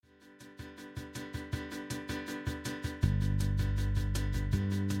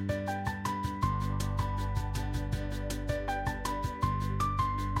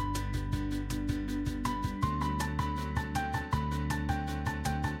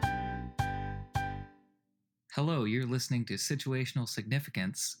Hello, you're listening to Situational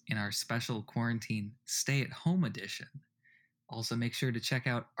Significance in our special quarantine stay at home edition. Also, make sure to check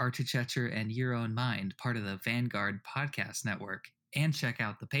out Architecture and Your Own Mind, part of the Vanguard Podcast Network, and check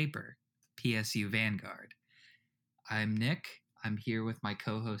out the paper, PSU Vanguard. I'm Nick. I'm here with my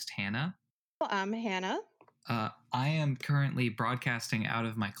co host, Hannah. I'm Hannah. I am currently broadcasting out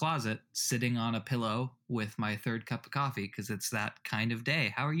of my closet, sitting on a pillow with my third cup of coffee because it's that kind of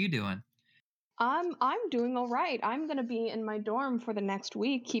day. How are you doing? I'm doing all right. I'm gonna be in my dorm for the next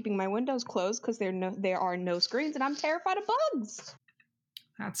week, keeping my windows closed because there are no screens, and I'm terrified of bugs.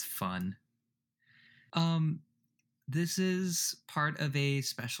 That's fun. This is part of a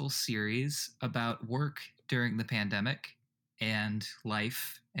special series about work during the pandemic and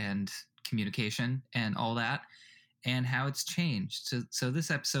life and communication and all that and how it's changed. So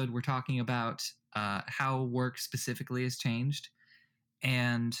this episode, we're talking about how work specifically has changed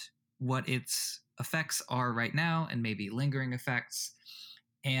and what its effects are right now and maybe lingering effects.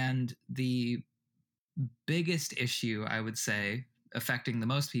 And the biggest issue, I would say, affecting the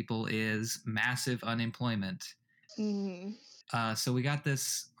most people is massive unemployment. So we got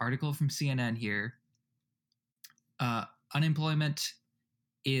this article from CNN here. Unemployment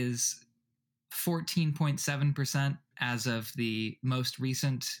is 14.7% as of the most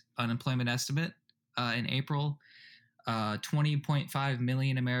recent unemployment estimate in April. 20.5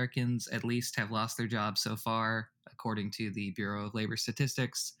 million Americans at least have lost their jobs so far, according to the Bureau of Labor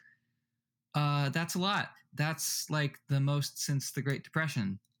Statistics. That's a lot. That's like the most since the Great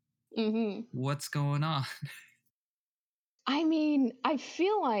Depression. What's going on? I mean, I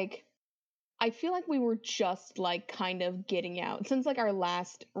feel like we were just like kind of getting out since like our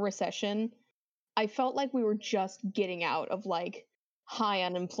last recession. I felt like we were just getting out of like high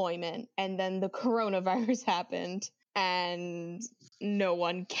unemployment, and then the coronavirus happened, and no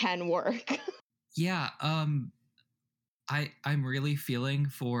one can work. Yeah, I'm really feeling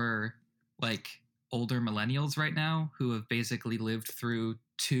for like older millennials right now who have basically lived through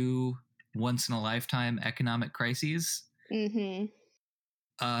two once in a lifetime economic crises.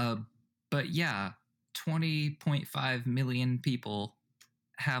 But yeah, 20.5 million people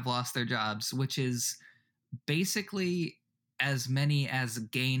have lost their jobs, which is basically as many as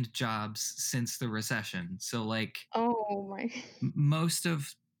gained jobs since the recession. So like Oh my. most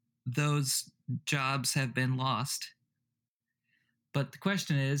of those jobs have been lost. But the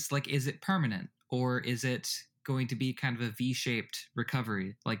question is, like, is it permanent or is it going to be kind of a V-shaped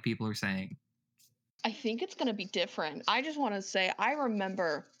recovery, like people are saying? I think it's going to be different. I just want to say I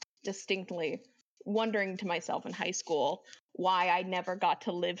remember distinctly wondering to myself in high school why I never got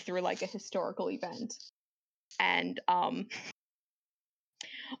to live through like a historical event. And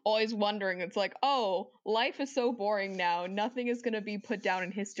always wondering, it's like, oh, life is so boring now. Nothing is going to be put down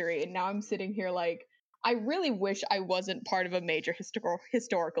in history. And now I'm sitting here like, I really wish I wasn't part of a major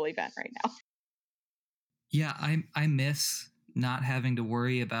historical event right now. Yeah, I miss not having to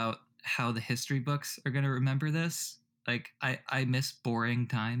worry about how the history books are going to remember this. Like, I miss boring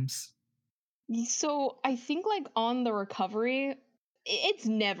times. So I think like on the recovery, it's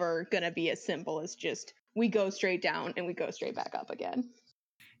never going to be as simple as just we go straight down and we go straight back up again.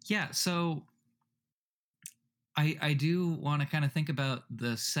 Yeah, so I do want to kind of think about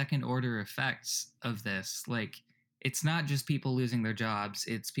the second order effects of this. Like, it's not just people losing their jobs,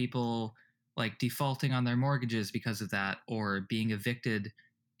 it's people like defaulting on their mortgages because of that or being evicted,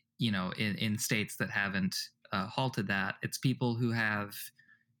 in states that haven't halted that. It's people who have,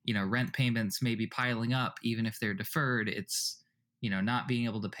 rent payments maybe piling up, even if they're deferred. It's, not being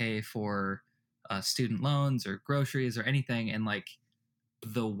able to pay for student loans or groceries or anything. And like,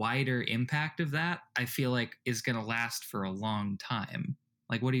 the wider impact of that, I feel like, is going to last for a long time.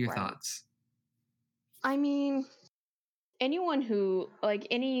 Like, what are your thoughts? I mean, anyone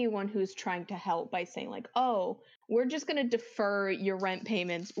who's trying to help by saying like, oh, we're just going to defer your rent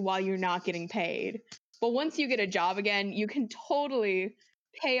payments while you're not getting paid. But once you get a job again, you can totally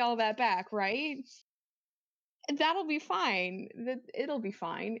pay all that back, right? And that'll be fine. It'll be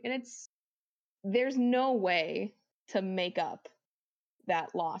fine. And there's no way to make up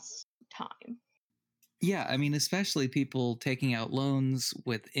that lost time. Yeah, I mean, especially people taking out loans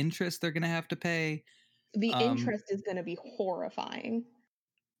with interest they're going to have to pay. The interest is going to be horrifying.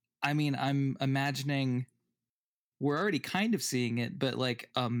 I mean, I'm imagining we're already kind of seeing it, but like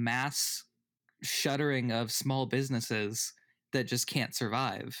a mass shuttering of small businesses that just can't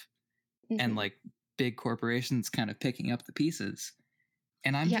survive, and like big corporations kind of picking up the pieces.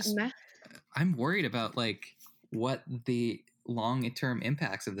 And I'm worried about like what the long-term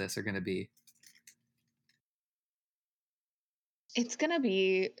impacts of this are going to be. It's going to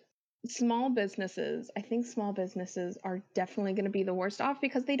be Small businesses, I think small businesses are definitely going to be the worst off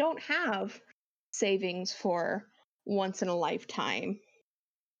because they don't have savings for once in a lifetime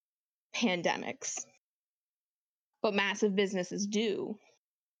pandemics, but massive businesses do.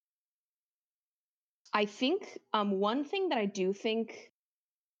 I think one thing that I do think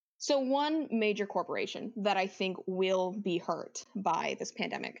so, one major corporation that I think will be hurt by this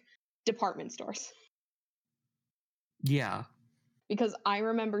pandemic, department stores. Yeah. Because I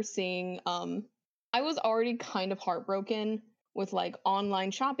remember seeing, I was already kind of heartbroken with like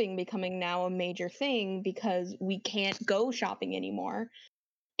online shopping becoming now a major thing because we can't go shopping anymore.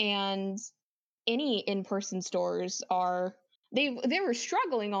 And any in-person stores are they were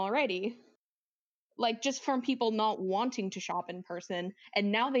struggling already, like just from people not wanting to shop in person,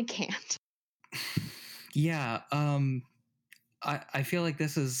 and now they can't. Yeah. I feel like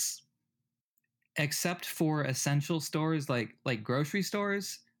this is, except for essential stores like grocery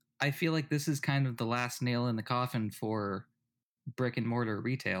stores, I feel like this is kind of the last nail in the coffin for brick and mortar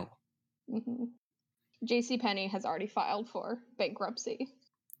retail. Hmm. JC Penney has already filed for bankruptcy.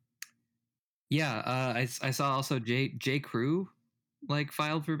 Yeah, I saw also J Crew like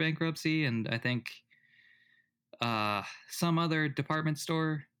filed for bankruptcy, and I think some other department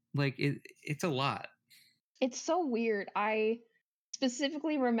store. Like it's a lot. It's so weird. I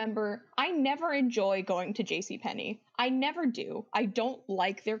specifically remember I never enjoy going to JCPenney. I never do. I don't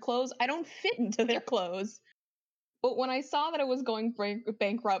like their clothes. I don't fit into their clothes. But when I saw that it was going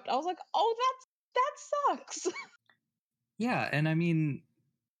bankrupt, I was like, "Oh, that sucks." Yeah, and I mean,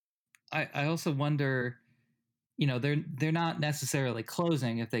 I also wonder, they're not necessarily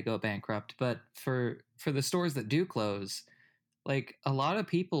closing if they go bankrupt, but for the stores that do close, like a lot of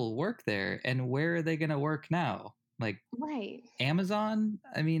people work there, and where are they going to work now? Like Right. Amazon?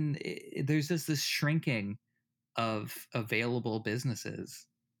 I mean, there's just this shrinking of available businesses.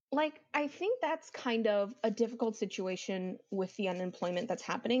 Like, I think that's kind of a difficult situation with the unemployment that's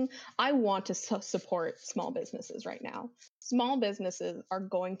happening. I want to support small businesses right now. Small businesses are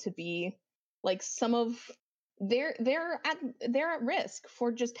going to be like some of they're at risk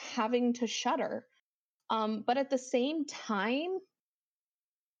for just having to shutter. But at the same time,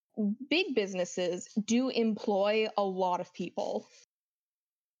 big businesses do employ a lot of people,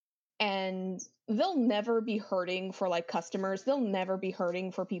 and they'll never be hurting for like customers. They'll never be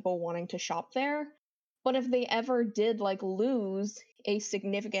hurting for people wanting to shop there. But if they ever did like lose a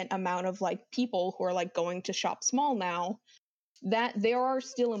significant amount of like people who are like going to shop small now, that there are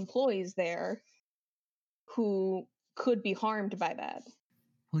still employees there who could be harmed by that.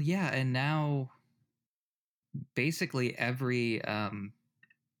 Well, yeah, and now basically every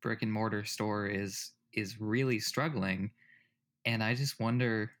brick and mortar store is really struggling, and I just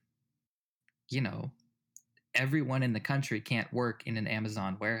wonder, you know, everyone in the country can't work in an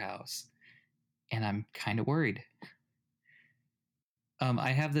Amazon warehouse, and I'm kind of worried.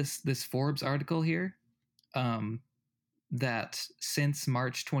 I have this Forbes article here, um, that since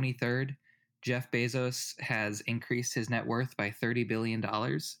March 23rd, Jeff Bezos has increased his net worth by $30 billion,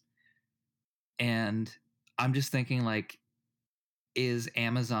 and I'm just thinking like, is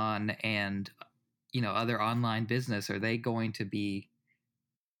Amazon and other online business, are they going to be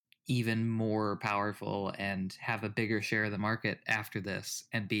even more powerful and have a bigger share of the market after this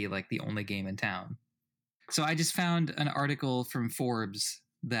and be like the only game in town? So I just found an article from Forbes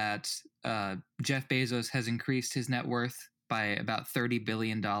that Jeff Bezos has increased his net worth by about $30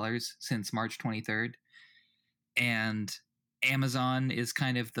 billion since March 23rd. And Amazon is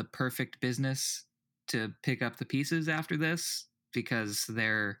kind of the perfect business to pick up the pieces after this because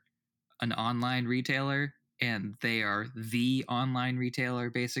they're an online retailer and they are the online retailer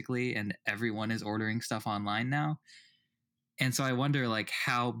basically, and everyone is ordering stuff online now. And so I wonder like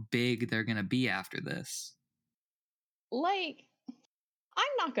how big they're going to be after this. Like,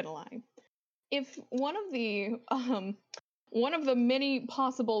 I'm not gonna lie. If one of the many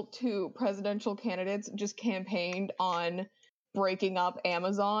possible two presidential candidates just campaigned on breaking up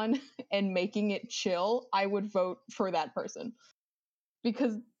Amazon and making it chill, I would vote for that person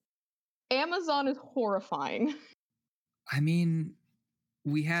because Amazon is horrifying. I mean,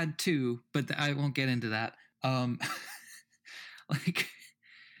 we had two, but I won't get into that. Like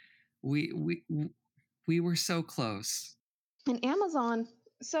we we we were so close. And Amazon,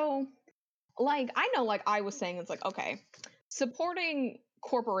 so like I know like I was saying it's like okay, supporting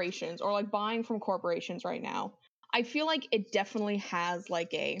corporations or like buying from corporations right now, I feel like it definitely has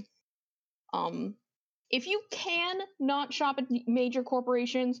like a um if you can not shop at major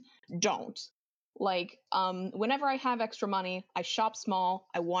corporations, don't. Like whenever I have extra money, I shop small.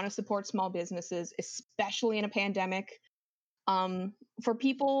 I want to support small businesses, especially in a pandemic. For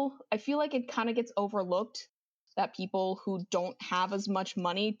people, I feel like it kind of gets overlooked that people who don't have as much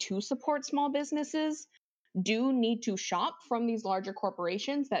money to support small businesses do need to shop from these larger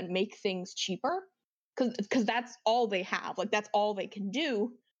corporations that make things cheaper, because that's all they have. Like, that's all they can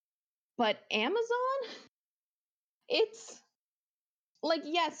do. But Amazon, it's like,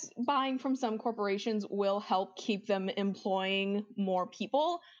 yes, buying from some corporations will help keep them employing more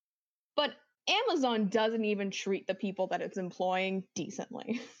people, but Amazon doesn't even treat the people that it's employing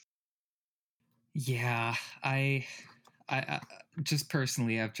decently. Yeah, I just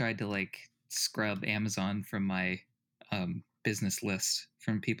personally, I've tried to like scrub Amazon from my business list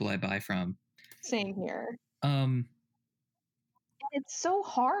from people I buy from. Same here. Um, It's so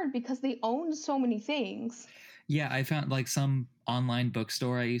hard because they own so many things. yeah, I found like some online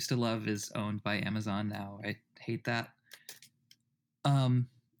bookstore I used to love is owned by Amazon now. I hate that. Um,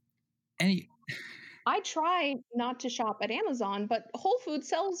 any I try not to shop at Amazon, but Whole Foods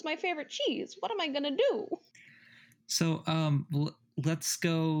sells my favorite cheese. What am I going to do? so let's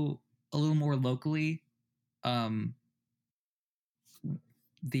go a little more locally. Um,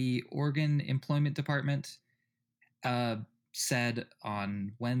 the Oregon Employment Department uh, said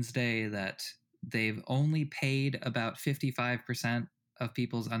on Wednesday that they've only paid about 55% of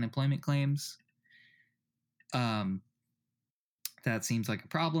people's unemployment claims. Um, that seems like a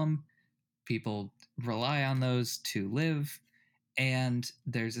problem. People rely on those to live. And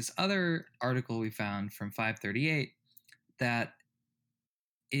there's this other article we found from 538 that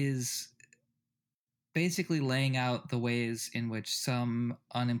is basically laying out the ways in which some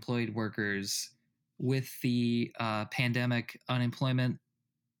unemployed workers with the pandemic unemployment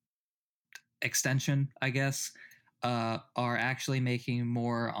extension, I guess, are actually making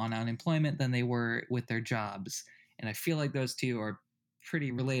more on unemployment than they were with their jobs. And I feel like those two are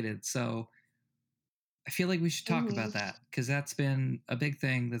pretty related. So I feel like we should talk Hmm. about that because that's been a big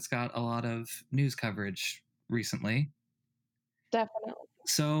thing that's got a lot of news coverage recently. Definitely.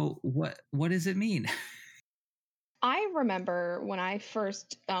 So what does it mean? I remember when I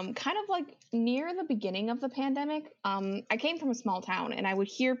first, kind of like near the beginning of the pandemic, I came from a small town and I would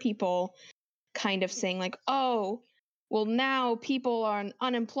hear people kind of saying, like, oh, well, now people on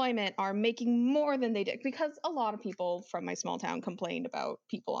unemployment are making more than they did. Because a lot of people from my small town complained about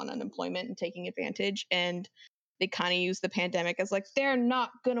people on unemployment and taking advantage. And they kind of use the pandemic as like, they're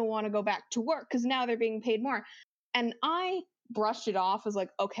not going to want to go back to work because now they're being paid more. And I brushed it off as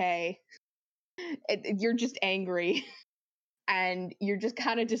like, okay, you're just angry and you're just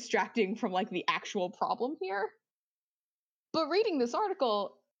kind of distracting from like the actual problem here. But reading this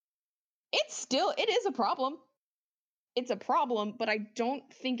article, it is a problem. It's a problem, but I don't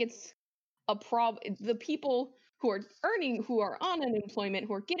think it's a problem. The people who are earning, who are on unemployment,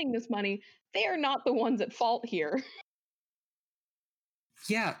 who are getting this money, they are not the ones at fault here.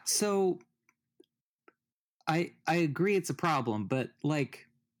 Yeah, so I agree it's a problem, but like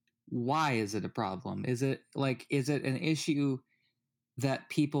why is it a problem? Is it an issue that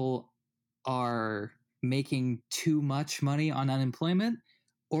people are making too much money on unemployment,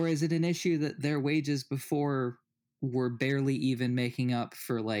 or is it an issue that their wages before were barely even making up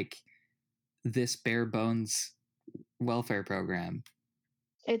for like this bare bones welfare program?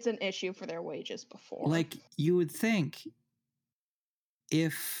 It's an issue for their wages before. Like you would think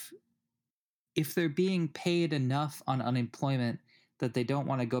if they're being paid enough on unemployment that they don't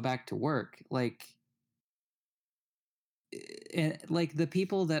want to go back to work, like the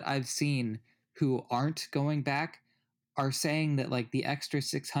people that I've seen who aren't going back are saying that like the extra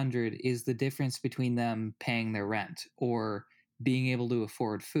 600 is the difference between them paying their rent or being able to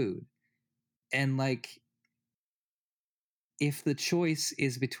afford food. And like if the choice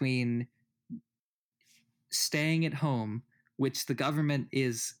is between staying at home, which the government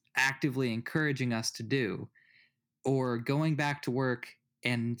is actively encouraging us to do, or going back to work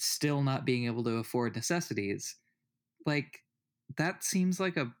and still not being able to afford necessities, like that seems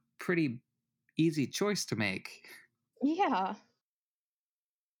like a pretty easy choice to make. Yeah.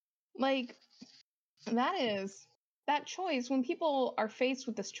 Like that is that choice when people are faced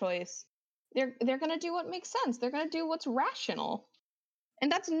with this choice, they're going to do what makes sense. They're going to do what's rational.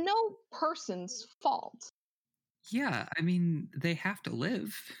 And that's no person's fault. Yeah, I mean, they have to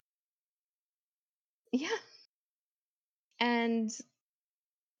live. Yeah. And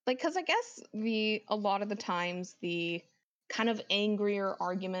like, because I guess the a lot of the times the kind of angrier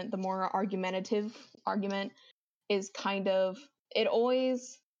argument, the more argumentative argument is kind of, it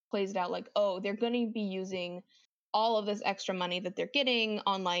always plays it out like, oh, they're going to be using all of this extra money that they're getting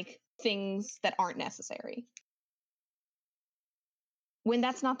on like things that aren't necessary, when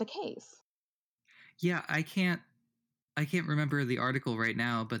that's not the case. Yeah, I can't remember the article right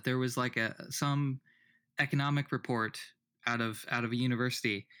now, but there was like some economic report out of a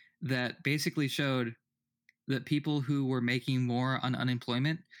university that basically showed that people who were making more on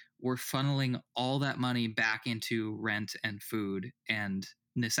unemployment were funneling all that money back into rent and food and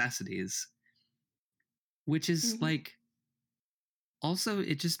necessities, which is Hmm. like, also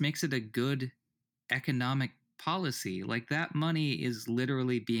it just makes it a good economic policy. Like, that money is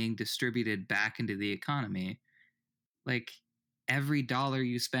literally being distributed back into the economy. Like, every dollar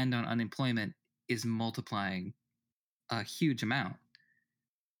you spend on unemployment is multiplying a huge amount.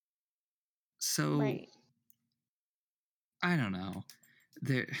 So Right. I don't know.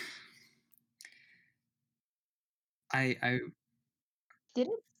 There, I Did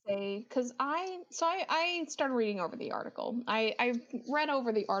it say? Because I started reading over the article. I read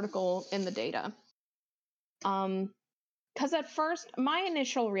over the article in the data. Because at first my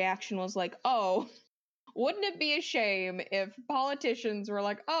initial reaction was like, oh, wouldn't it be a shame if politicians were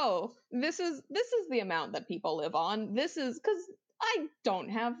like, oh, this is the amount that people live on. This is because I don't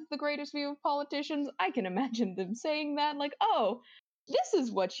have the greatest view of politicians. I can imagine them saying that, like, oh, this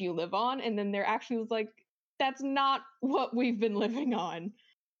is what you live on, and then they're actually was like, that's not what we've been living on.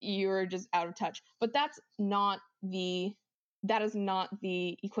 You're just out of touch. But that is not the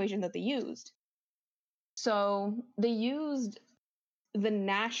equation that they used. So they used the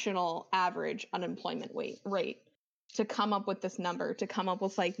national average unemployment rate to come up with this number, to come up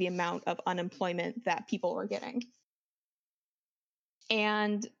with like the amount of unemployment that people were getting.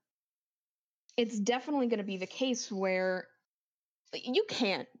 And it's definitely going to be the case where you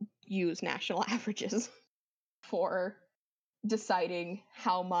can't use national averages for deciding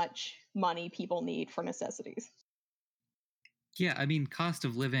how much money people need for necessities. yeah, I mean, cost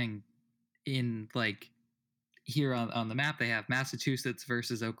of living in, like, here on the map they have Massachusetts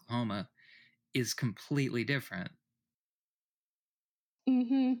versus Oklahoma is completely different.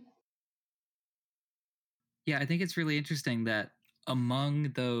 Mm-hmm. Yeah, I think it's really interesting that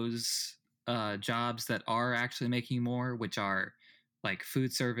among those jobs that are actually making more, which are like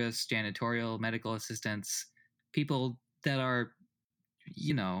food service, janitorial, medical assistants, people that are,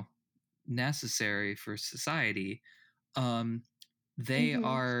 you know, necessary for society, um, they Mm-hmm.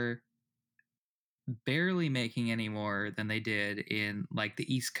 are barely making any more than they did in like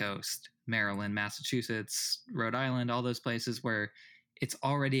the East Coast, Maryland, Massachusetts, Rhode Island, all those places where it's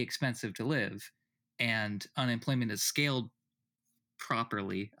already expensive to live and unemployment is scaled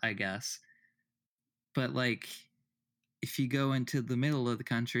properly, I guess. But like, if you go into the middle of the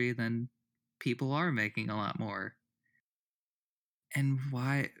country, then people are making a lot more. And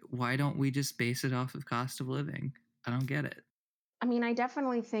why don't we just base it off of cost of living? I don't get it. I mean, I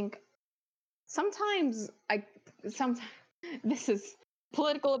definitely think sometimes some this is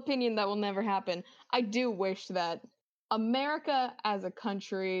political opinion that will never happen. I do wish that America as a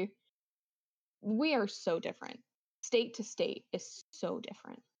country, we are so different. State to state is so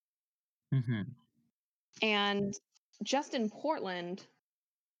different. Mm-hmm. And just in Portland,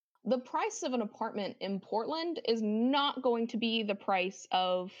 the price of an apartment in Portland is not going to be the price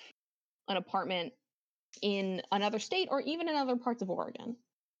of an apartment in another state or even in other parts of Oregon.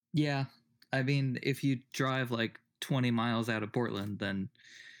 Yeah, I mean, if you drive like 20 miles out of Portland, then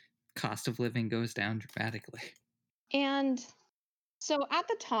cost of living goes down dramatically. And so at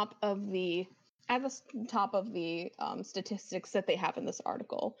the top of the statistics that they have in this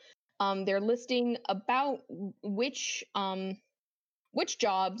article, they're listing about which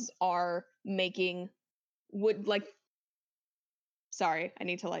jobs are making would like. Sorry, I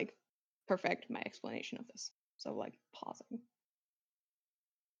need to like perfect my explanation of this. So like pausing.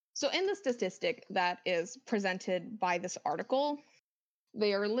 So in the statistic that is presented by this article,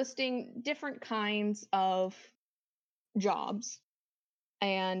 they are listing different kinds of jobs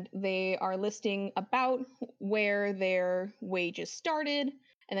and they are listing about where their wages started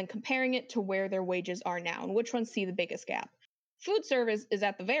and then comparing it to where their wages are now and which ones see the biggest gap. Food service is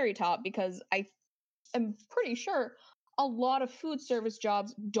at the very top because I am pretty sure a lot of food service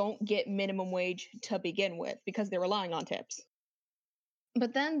jobs don't get minimum wage to begin with because they're relying on tips.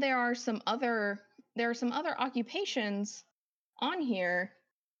 But then there are some other occupations on here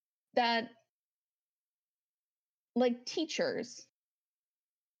that like teachers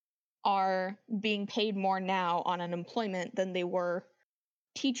are being paid more now on unemployment than they were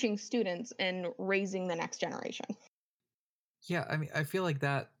teaching students and raising the next generation. Yeah, I mean, I feel like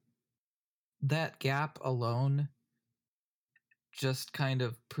that gap alone just kind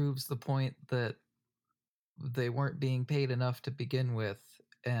of proves the point that they weren't being paid enough to begin with,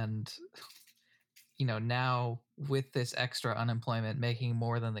 and now with this extra unemployment making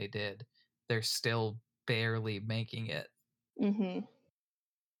more than they did, they're still barely making it. Mm-hmm.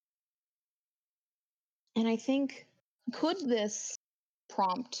 And I think, could this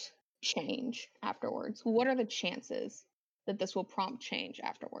prompt change afterwards? What are the chances that this will prompt change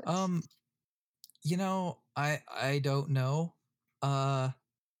afterwards? I don't know.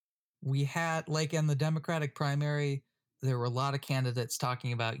 We had, like, in the Democratic primary, there were a lot of candidates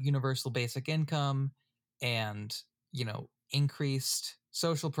talking about universal basic income and, increased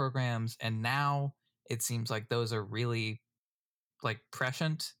social programs, and now it seems like those are really, like,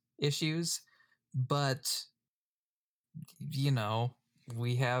 prescient issues. But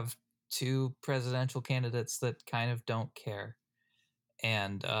we have two presidential candidates that kind of don't care.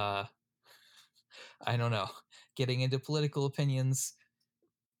 And I don't know, getting into political opinions,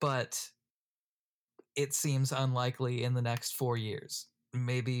 but it seems unlikely in the next 4 years.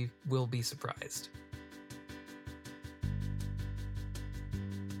 Maybe we'll be surprised.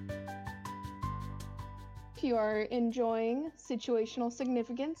 If you are enjoying Situational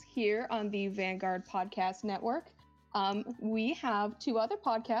Significance here on the Vanguard Podcast Network, we have two other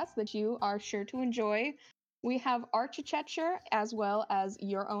podcasts that you are sure to enjoy. We have Architecture as well as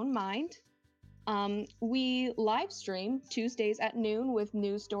Your Own Mind. We live stream Tuesdays at noon with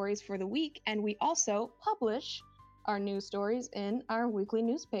news stories for the week, and we also publish our news stories in our weekly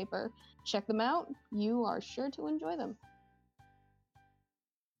newspaper. Check them out. You are sure to enjoy them.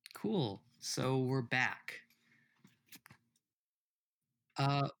 Cool. So we're back. We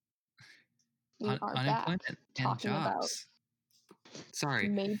are Unemployment back and talking about jobs. Sorry.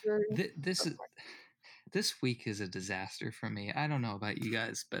 major. This week is a disaster for me. I don't know about you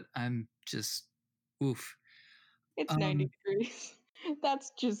guys, but I'm just oof. It's 90 degrees.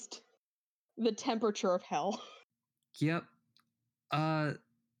 That's just the temperature of hell. Yep.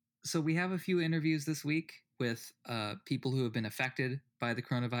 So we have a few interviews this week with people who have been affected by the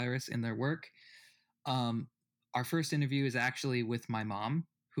coronavirus in their work. Our first interview is actually with my mom,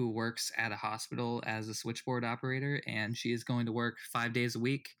 who works at a hospital as a switchboard operator, and she is going to work 5 days a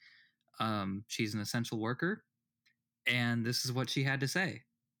week. She's an essential worker, and this is what she had to say.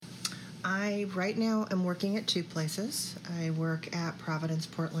 I right now am working at two places. I work at Providence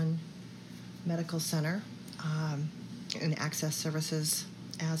Portland Medical Center in Access Services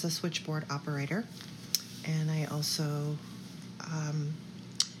as a switchboard operator, and I also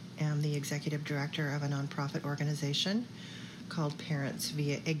am the executive director of a nonprofit organization called Parents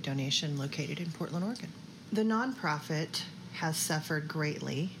Via Egg Donation, located in Portland, Oregon. The nonprofit has suffered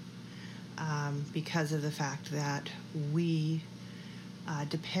greatly because of the fact that we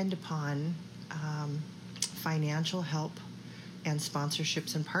depend upon financial help and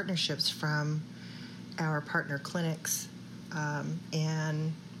sponsorships and partnerships from our partner clinics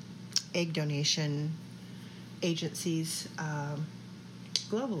and egg donation agencies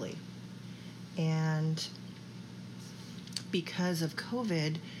globally. And because of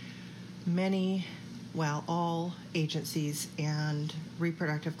COVID, all agencies and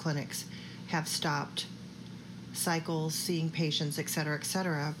reproductive clinics have stopped cycles, seeing patients, et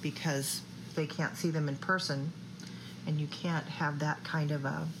cetera, because they can't see them in person. And you can't have that kind of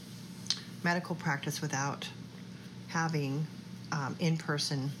a medical practice without having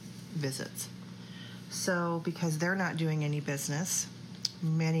in-person visits. So because they're not doing any business,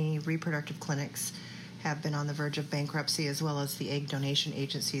 many reproductive clinics have been on the verge of bankruptcy, as well as the egg donation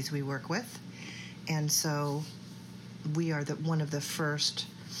agencies we work with. And so we are one of the first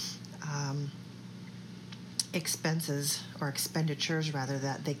expenditures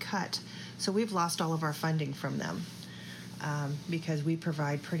that they cut. So we've lost all of our funding from them because we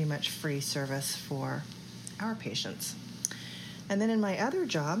provide pretty much free service for our patients. And then in my other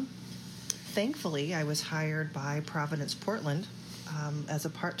job, thankfully, I was hired by Providence Portland as a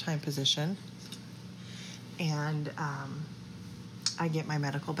part-time position, and I get my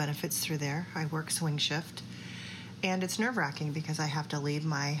medical benefits through there. I work swing shift, and it's nerve-wracking because I have to leave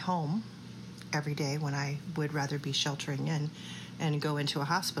my home every day when I would rather be sheltering in and go into a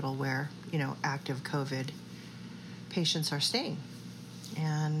hospital where, active COVID patients are staying.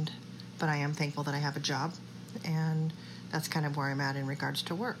 But I am thankful that I have a job, and that's kind of where I'm at in regards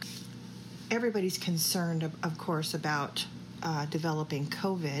to work. Everybody's concerned, of course, about developing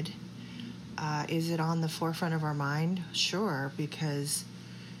COVID. Is it on the forefront of our mind? Sure, because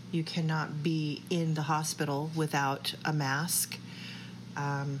you cannot be in the hospital without a mask.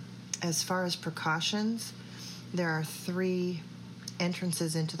 As far as precautions, there are 3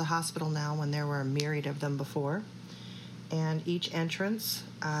 entrances into the hospital now when there were a myriad of them before. And each entrance,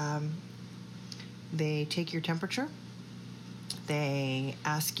 they take your temperature. They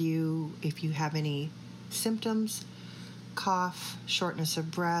ask you if you have any symptoms: cough, shortness of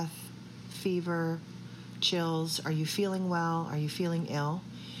breath, fever, chills? Are you feeling well? Are you feeling ill?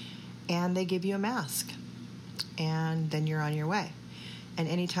 And they give you a mask. And then you're on your way. And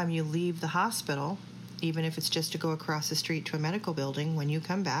anytime you leave the hospital, even if it's just to go across the street to a medical building, when you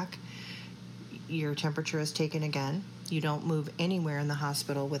come back, your temperature is taken again. You don't move anywhere in the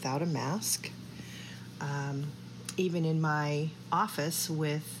hospital without a mask. Even in my office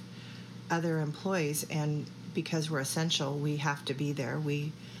with other employees, and because we're essential, we have to be there.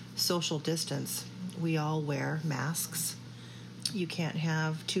 We social distance. We all wear masks. You can't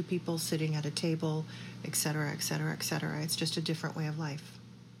have two people sitting at a table, et cetera, et cetera, et cetera. It's just a different way of life.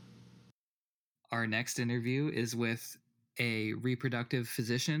 Our next interview is with a reproductive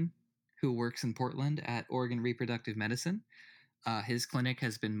physician who works in Portland at Oregon Reproductive Medicine. His clinic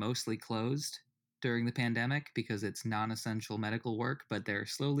has been mostly closed during the pandemic because it's non-essential medical work, but they're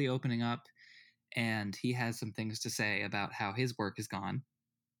slowly opening up, and he has some things to say about how his work has gone.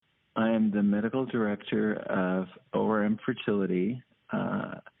 I am the medical director of ORM Fertility,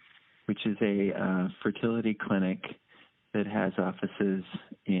 which is a fertility clinic that has offices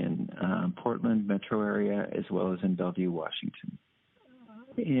in Portland metro area as well as in Bellevue, Washington.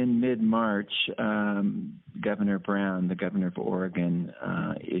 In mid-March, Governor Brown, the governor of Oregon,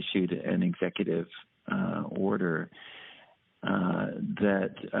 issued an executive order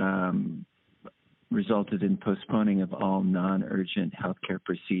that resulted in postponing of all non-urgent healthcare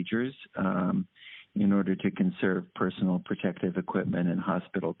procedures in order to conserve personal protective equipment and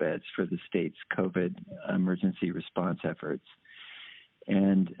hospital beds for the state's COVID emergency response efforts.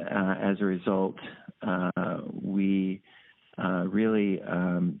 And as a result, we really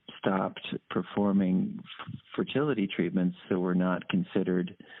stopped performing fertility treatments that were not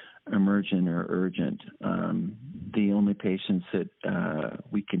considered emergent or urgent. The only patients that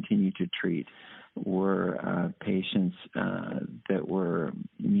we continued to treat were patients that were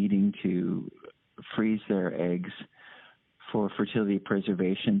needing to freeze their eggs for fertility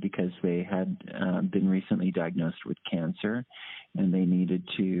preservation because they had been recently diagnosed with cancer and they needed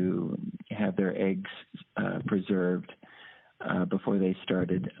to have their eggs preserved before they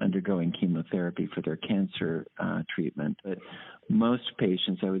started undergoing chemotherapy for their cancer treatment. But most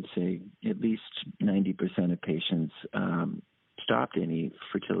patients, I would say at least 90% of patients, stopped any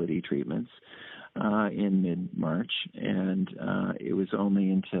fertility treatments in mid-March, and it was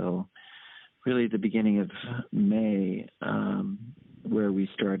only until really the beginning of May where we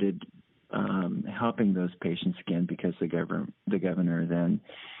started helping those patients again, because the governor then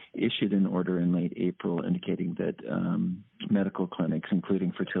issued an order in late April indicating that medical clinics,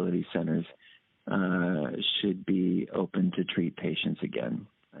 including fertility centers, should be open to treat patients again.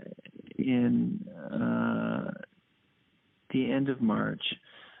 In the end of March,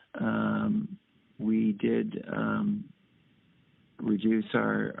 we did reduce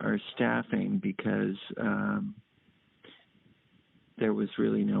our staffing because there was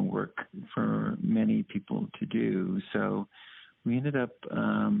really no work for many people to do. So we ended up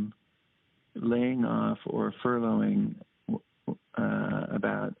laying off or furloughing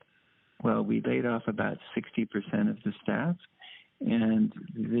we laid off about 60% of the staff, and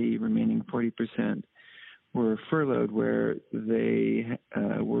the remaining 40% were furloughed where they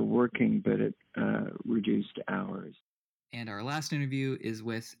were working but at reduced hours. And our last interview is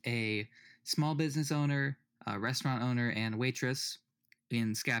with a small business owner, a restaurant owner, and waitress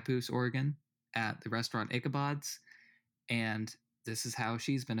in Scappoose, Oregon, at the restaurant Ichabod's. And this is how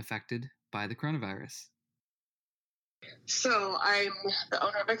she's been affected by the coronavirus. So I'm the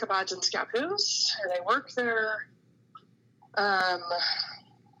owner of Ichabod's in Scappoose, and I work there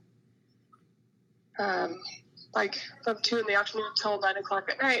like from 2 in the afternoon till 9 o'clock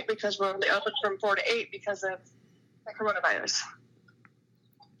at night, because we're only open from 4 to 8 because of the coronavirus.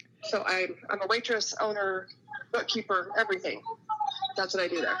 So I'm a waitress, owner, bookkeeper, everything. That's what I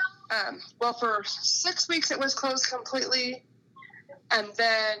do there. Well, for 6 weeks it was closed completely. And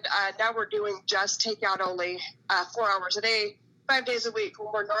then now we're doing just takeout only, 4 hours a day, 5 days a week.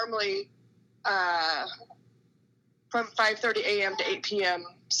 We're normally from 5:30 a.m. to 8 p.m.,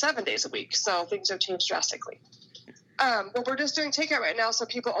 7 days a week. So things have changed drastically. But we're just doing takeout right now, so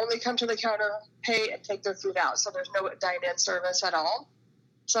people only come to the counter, pay, and take their food out. So there's no dine-in service at all.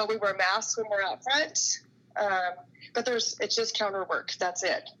 So we wear masks when we're out front. But it's just counter work. That's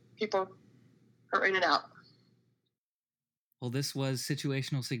it. People are in and out. Well, this was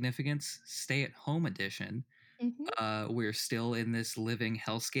Situational Significance Stay-at-Home Edition. Mm-hmm. We're still in this living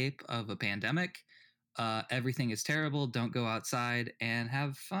hellscape of a pandemic. Everything is terrible. Don't go outside and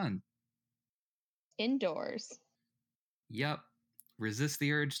have fun. Indoors. Yep. Resist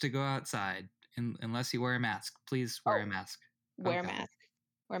the urge to go outside unless you wear a mask. Please wear a mask. Wear a mask.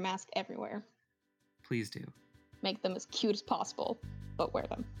 Wear a mask everywhere. Please do. Make them as cute as possible, but wear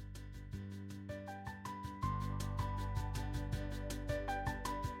them.